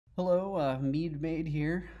Hello, Mead Maid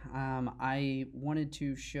here. I wanted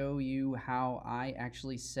to show you how I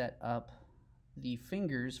actually set up the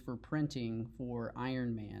fingers for printing for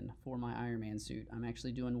Iron Man, for my Iron Man suit. I'm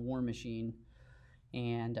actually doing War Machine,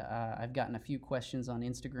 and I've gotten a few questions on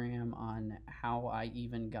Instagram on how I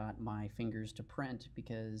even got my fingers to print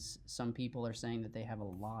because some people are saying that they have a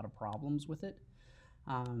lot of problems with it.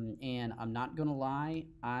 And I'm not gonna lie,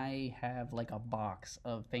 I have like a box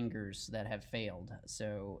of fingers that have failed.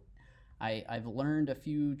 So I've learned a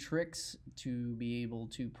few tricks to be able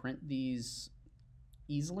to print these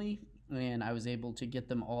easily, and I was able to get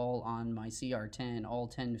them all on my CR10, all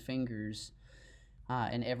 10 fingers,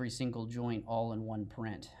 and every single joint all in one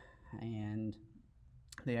print. And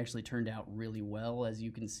they actually turned out really well, as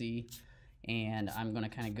you can see. And I'm going to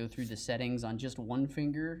kind of go through the settings on just one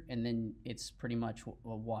finger, and then it's pretty much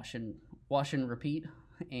a wash and repeat.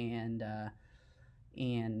 And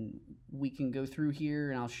we can go through here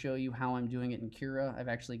and I'll show you how I'm doing it in Cura. I've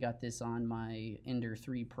actually got this on my Ender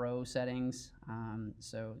 3 Pro settings,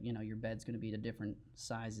 so you know your bed's going to be the different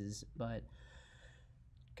sizes, but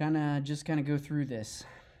kind of go through this.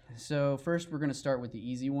 So first we're going to start with the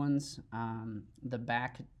easy ones. The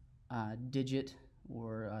back digit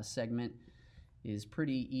or segment is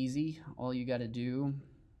pretty easy. All you got to do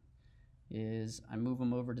is I move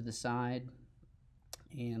them over to the side,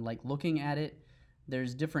 and like looking at it,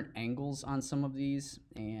 there's different angles on some of these,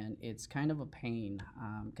 and it's kind of a pain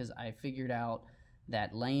because I figured out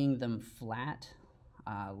that laying them flat,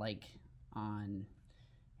 like on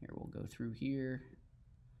here, we'll go through here.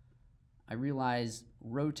 I realized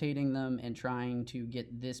rotating them and trying to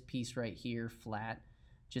get this piece right here flat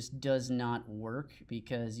just does not work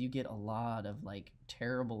because you get a lot of like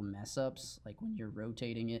terrible mess ups, like when you're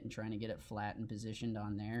rotating it and trying to get it flat and positioned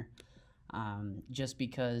on there. Just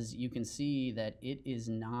because you can see that it is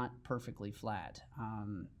not perfectly flat.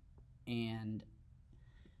 And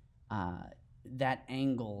that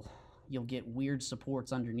angle, you'll get weird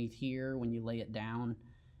supports underneath here when you lay it down,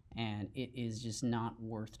 and it is just not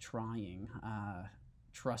worth trying.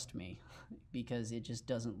 Trust me, because it just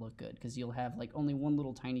doesn't look good, because you'll have like only one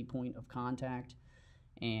little tiny point of contact,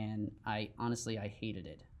 and I honestly hated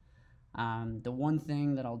it. The one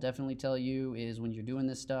thing that I'll definitely tell you is when you're doing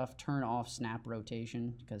this stuff, turn off snap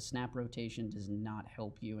rotation, because snap rotation does not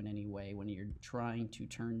help you in any way when you're trying to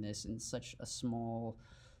turn this in such a small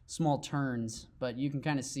turns. But you can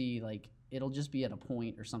kind of see like it'll just be at a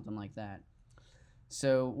point or something like that.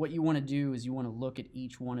 So what you want to do is you want to look at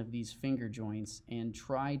each one of these finger joints and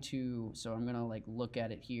try to, so I'm going to like look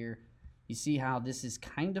at it here. You see how this is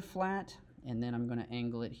kind of flat, and then I'm going to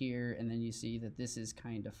angle it here, and then you see that this is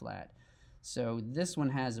kind of flat. So this one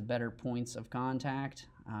has better points of contact,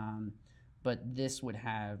 but this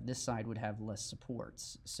side would have less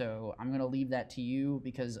supports. So I'm going to leave that to you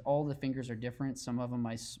because all the fingers are different. Some of them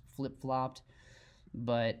I flip-flopped,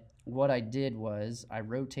 but what I did was I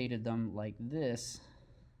rotated them like this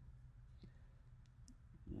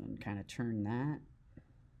and kind of turn that.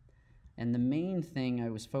 And the main thing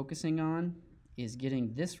I was focusing on is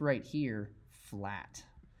getting this right here flat.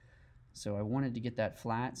 So I wanted to get that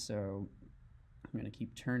flat, so I'm going to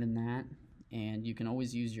keep turning that. And you can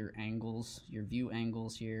always use your angles, your view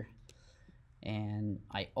angles here. And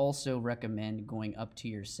I also recommend going up to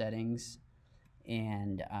your settings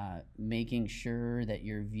and making sure that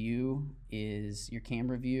your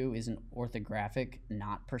camera view is an orthographic,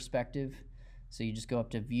 not perspective. So you just go up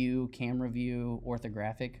to view, camera view,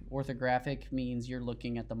 orthographic. Orthographic means you're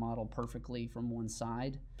looking at the model perfectly from one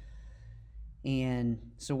side. And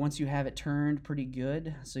so once you have it turned pretty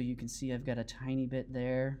good, so you can see I've got a tiny bit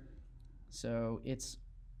there. So it's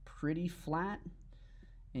pretty flat,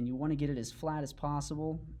 and you want to get it as flat as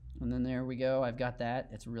possible. And then there we go, I've got that,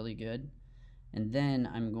 it's really good. And then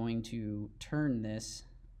I'm going to turn this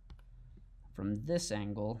from this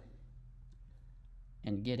angle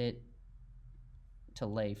and get it to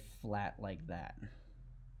lay flat like that.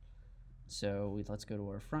 So let's go to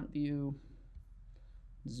our front view,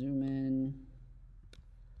 zoom in,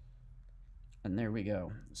 and there we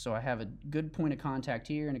go. So I have a good point of contact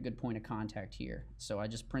here and a good point of contact here. So I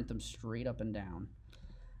just print them straight up and down.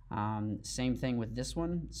 Same thing with this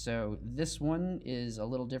one. So this one is a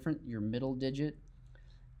little different, your middle digit.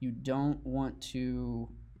 You don't want to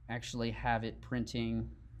actually have it printing,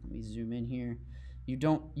 let me zoom in here. You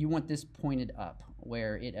want this pointed up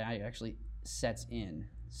where it actually sets in.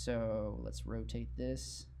 So let's rotate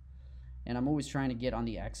this. And I'm always trying to get on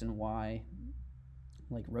the X and Y,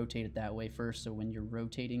 like rotate it that way first, so when you're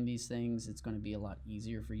rotating these things, it's going to be a lot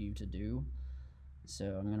easier for you to do.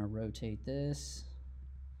 So I'm going to rotate this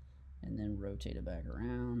and then rotate it back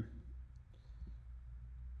around.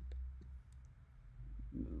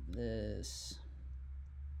 this.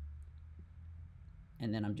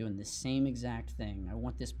 And then I'm doing the same exact thing. I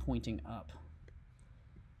want this pointing up.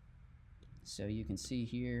 So you can see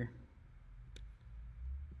here,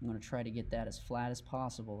 I'm going to try to get that as flat as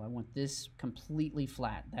possible. I want this completely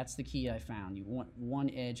flat. That's the key I found. You want one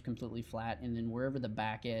edge completely flat, and then wherever the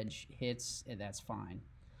back edge hits, that's fine.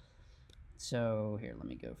 So here, let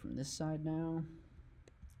me go from this side now.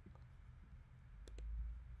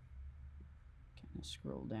 Kind of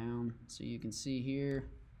scroll down so you can see here.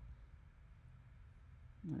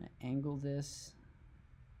 I'm going to angle this.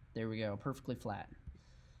 There we go, perfectly flat.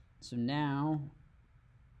 So now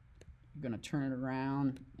you're going to turn it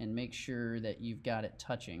around and make sure that you've got it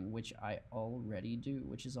touching, which I already do,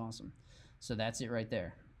 which is awesome. So that's it right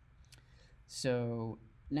there. So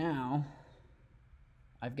now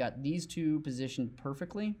I've got these two positioned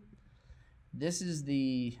perfectly. This is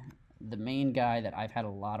the main guy that I've had a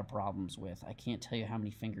lot of problems with. I can't tell you how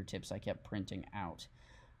many fingertips I kept printing out.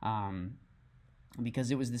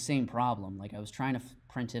 Because it was the same problem. Like I was trying to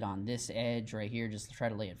print it on this edge right here, just to try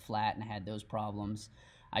to lay it flat, and I had those problems.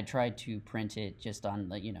 I tried to print it just on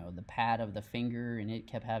the, you know, the pad of the finger, and it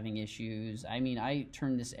kept having issues. I mean, I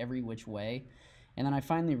turned this every which way, and then I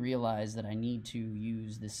finally realized that I need to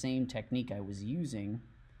use the same technique I was using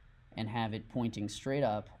and have it pointing straight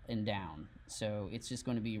up and down. So it's just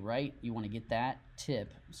going to be right. You want to get that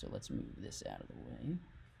tip. So let's move this out of the way.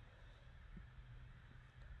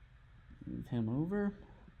 Move him over,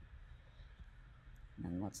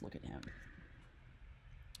 and let's look at him.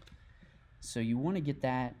 So you want to get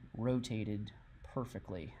that rotated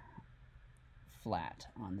perfectly flat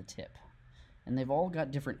on the tip. And they've all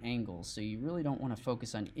got different angles, so you really don't want to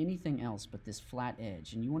focus on anything else but this flat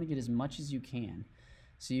edge, and you want to get as much as you can.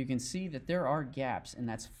 So you can see that there are gaps, and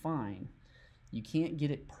that's fine. You can't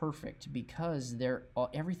get it perfect because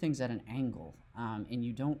everything's at an angle, and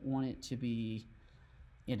you don't want it to be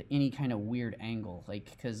at any kind of weird angle, like,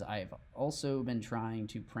 because I've also been trying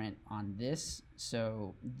to print on this.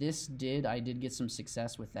 So this I did get some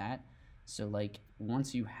success with that. So like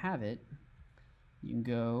once you have it, you can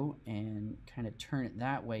go and kind of turn it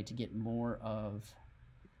that way to get more of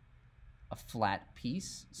a flat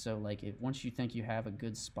piece. So like once you think you have a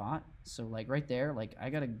good spot, so like right there, like I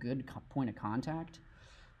got a good point of contact,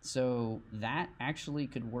 so that actually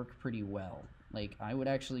could work pretty well. Like I would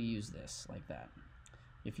actually use this like that.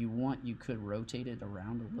 If you want, you could rotate it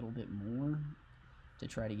around a little bit more to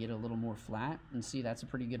try to get a little more flat. And see, that's a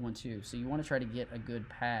pretty good one too. So you want to try to get a good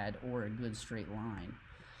pad or a good straight line.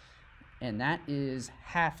 And that is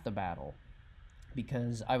half the battle,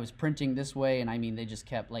 because I was printing this way, and I mean, they just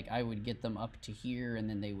kept, like, I would get them up to here and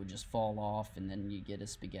then they would just fall off, and then you get a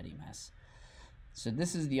spaghetti mess. So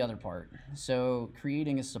this is the other part. So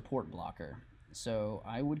creating a support blocker. So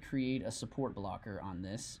I would create a support blocker on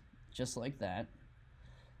this, just like that.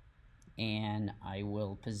 And I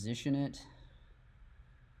will position it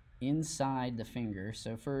inside the finger.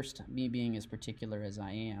 So first, me being as particular as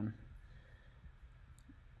I am,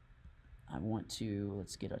 I want to,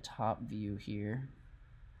 let's get a top view here.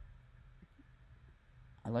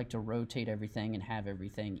 I like to rotate everything and have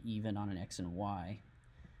everything even on an X and Y.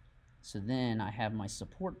 So then I have my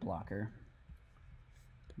support blocker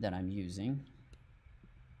that I'm using,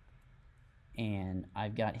 and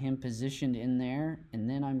I've got him positioned in there, and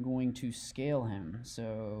then I'm going to scale him.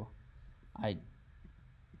 So I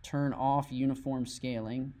turn off uniform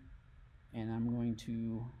scaling, and I'm going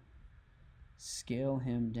to scale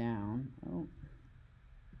him down. Oh,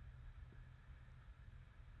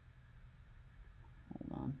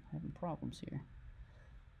 hold on, having problems here.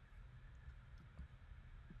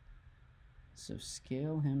 So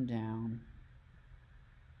scale him down,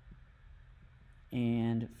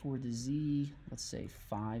 and for the Z, let's say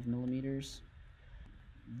 5 millimeters.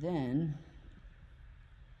 Then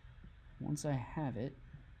once I have it,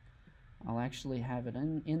 I'll actually have it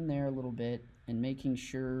in there a little bit, and making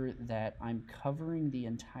sure that I'm covering the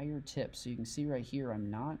entire tip. So you can see right here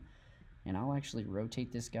I'm not, and I'll actually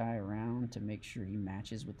rotate this guy around to make sure he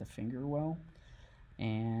matches with the finger well.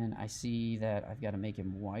 And I see that I've got to make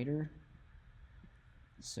him wider,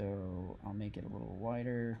 so I'll make it a little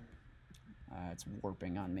wider. It's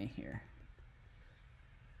warping on me here.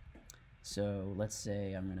 So let's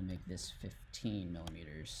say I'm going to make this 15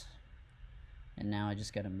 millimeters. And now I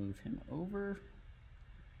just got to move him over.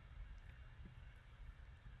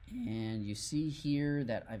 And you see here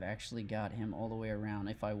that I've actually got him all the way around.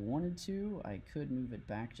 If I wanted to, I could move it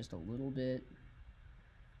back just a little bit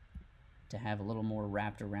to have a little more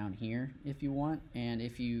wrapped around here if you want. And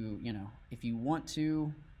if you want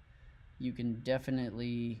to, you can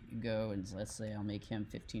definitely go and, let's say I'll make him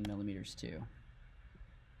 15 millimeters too.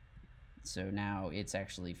 So now it's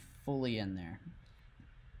actually fully in there.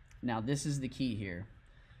 Now this is the key here.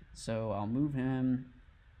 So I'll move him.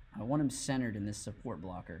 I want him centered in this support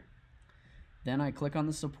blocker. Then I click on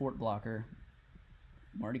the support blocker.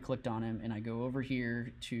 I'm already clicked on him, and I go over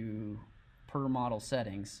here to per model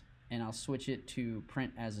settings, and I'll switch it to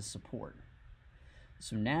print as a support.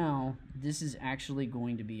 So now this is actually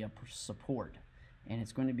going to be a support, and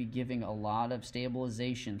it's going to be giving a lot of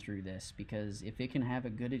stabilization through this, because if it can have a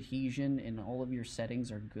good adhesion and all of your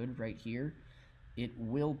settings are good right here, it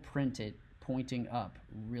will print it pointing up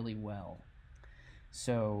really well.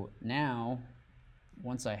 So now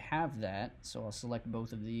once I have that, so I'll select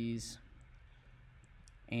both of these.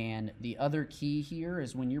 And the other key here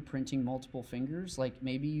is when you're printing multiple fingers, like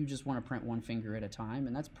maybe you just want to print one finger at a time,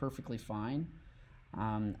 and that's perfectly fine.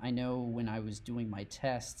 I know when I was doing my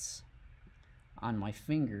tests on my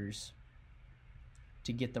fingers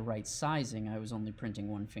to get the right sizing, I was only printing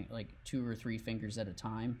one finger, like 2 or 3 fingers at a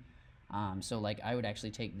time. So like I would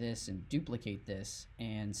actually take this and duplicate this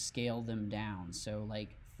and scale them down. So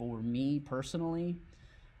like for me personally,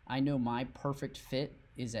 I know my perfect fit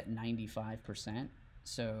is at 95%.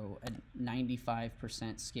 So a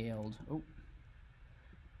 95% scaled, oh,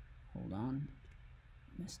 hold on,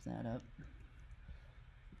 messed that up.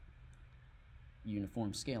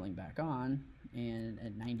 Uniform scaling back on, and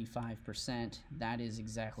at 95%, that is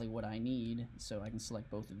exactly what I need. So I can select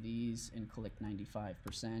both of these and click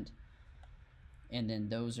 95%. And then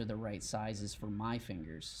those are the right sizes for my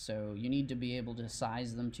fingers. So you need to be able to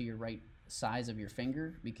size them to your right size of your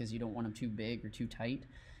finger, because you don't want them too big or too tight,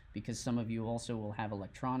 because some of you also will have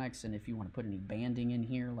electronics, and if you want to put any banding in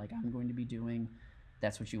here like I'm going to be doing,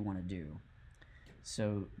 that's what you want to do.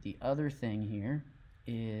 So the other thing here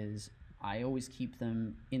is I always keep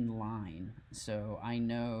them in line, so I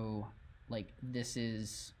know like this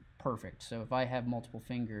is perfect. So if I have multiple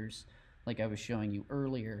fingers like I was showing you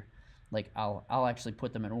earlier, like I'll actually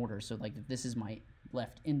put them in order. So like if this is my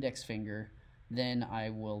left index finger, then I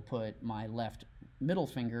will put my left middle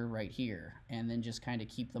finger right here, and then just kind of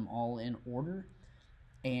keep them all in order.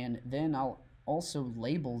 And then I'll also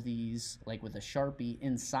label these like with a Sharpie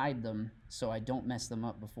inside them, so I don't mess them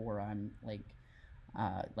up before I'm like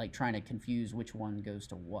trying to confuse which one goes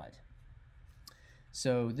to what.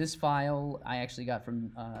 So this file I actually got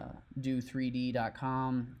from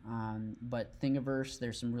do3d.com, but Thingiverse,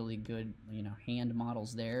 there's some really good, you know, hand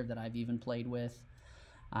models there that I've even played with.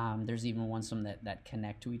 There's even some that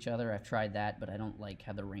connect to each other. I've tried that, but I don't like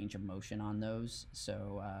how the range of motion on those,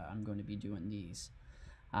 so I'm going to be doing these.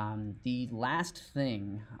 The last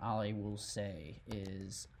thing I will say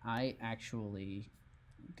is I actually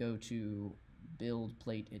go to build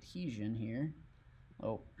plate adhesion here.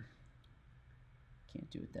 Oh, can't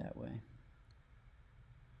do it that way.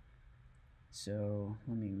 So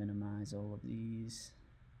let me minimize all of these.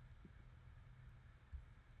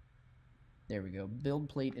 There we go, build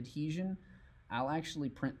plate adhesion. I'll actually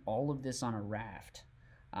print all of this on a raft.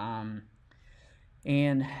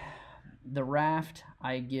 And the raft,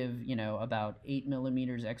 I give, you know, about 8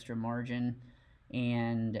 millimeters extra margin,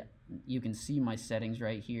 and you can see my settings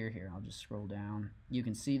right here. Here, I'll just scroll down. You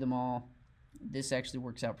can see them all. This actually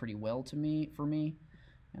works out pretty well for me,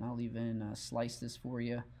 and I'll even slice this for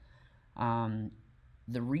you.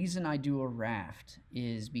 The reason I do a raft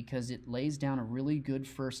is because it lays down a really good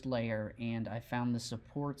first layer, and I found the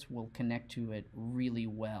supports will connect to it really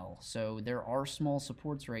well. So there are small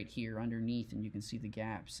supports right here underneath, and you can see the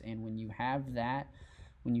gaps. And when you have that,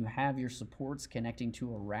 when you have your supports connecting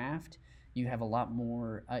to a raft, you have a lot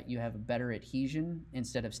more, you have a better adhesion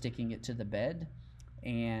instead of sticking it to the bed.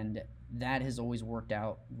 And that has always worked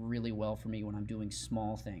out really well for me when I'm doing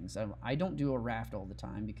small things. I don't do a raft all the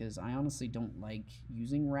time because I honestly don't like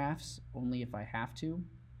using rafts, only if I have to.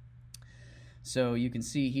 So you can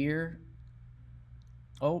see here,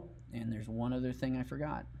 oh, and there's one other thing I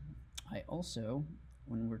forgot. I also,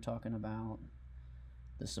 when we're talking about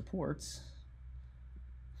the supports,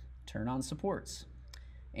 turn on supports.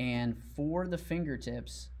 And for the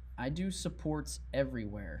fingertips, I do supports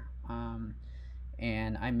everywhere.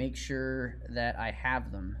 And I make sure that I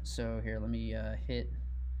have them. So here, let me hit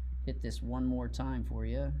this one more time for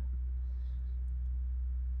you.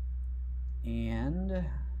 And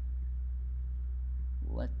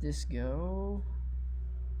let this go.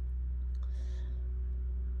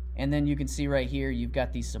 And then you can see right here, you've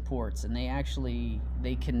got these supports, and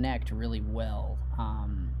they connect really well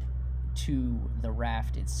to the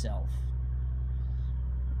raft itself.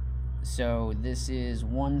 So this is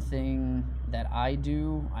one thing that I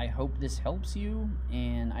do. I hope this helps you,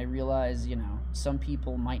 and I realize, you know, some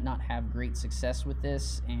people might not have great success with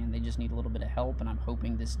this and they just need a little bit of help, and I'm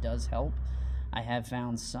hoping this does help. I have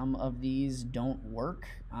found some of these don't work.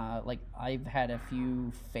 Like, I've had a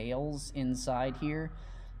few fails inside here,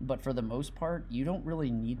 but for the most part, you don't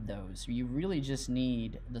really need those. You really just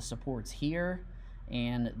need the supports here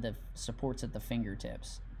and the supports at the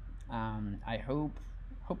fingertips. I hope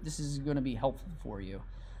this is going to be helpful for you,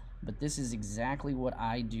 but this is exactly what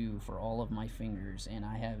I do for all of my fingers, and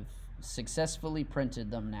I have successfully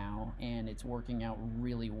printed them now, and it's working out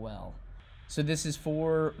really well. So this is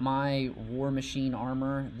for my War Machine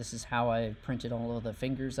armor. This is how I printed all of the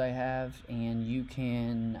fingers I have, and you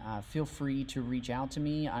can feel free to reach out to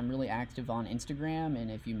me. I'm really active on Instagram,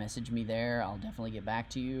 and if you message me there, I'll definitely get back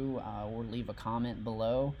to you, or leave a comment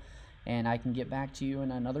below, and I can get back to you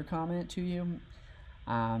in another comment to you.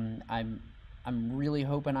 I'm really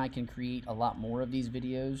hoping I can create a lot more of these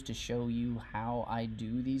videos to show you how I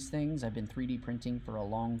do these things. I've been 3D printing for a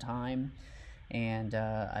long time, and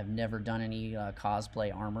I've never done any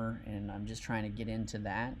cosplay armor, and I'm just trying to get into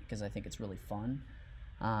that because I think it's really fun,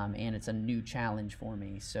 and it's a new challenge for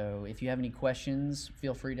me. So if you have any questions,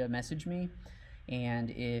 feel free to message me,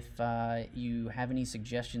 and if you have any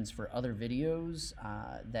suggestions for other videos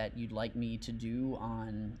that you'd like me to do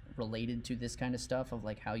on related to this kind of stuff, of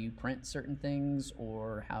like how you print certain things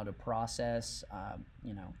or how to process,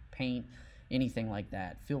 you know, paint, anything like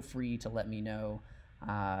that, feel free to let me know.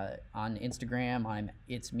 On Instagram,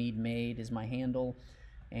 It's Mead Made is my handle,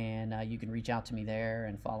 and you can reach out to me there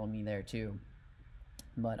and follow me there too.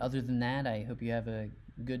 But other than that, I hope you have a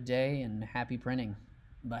good day and happy printing.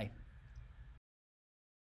 Bye.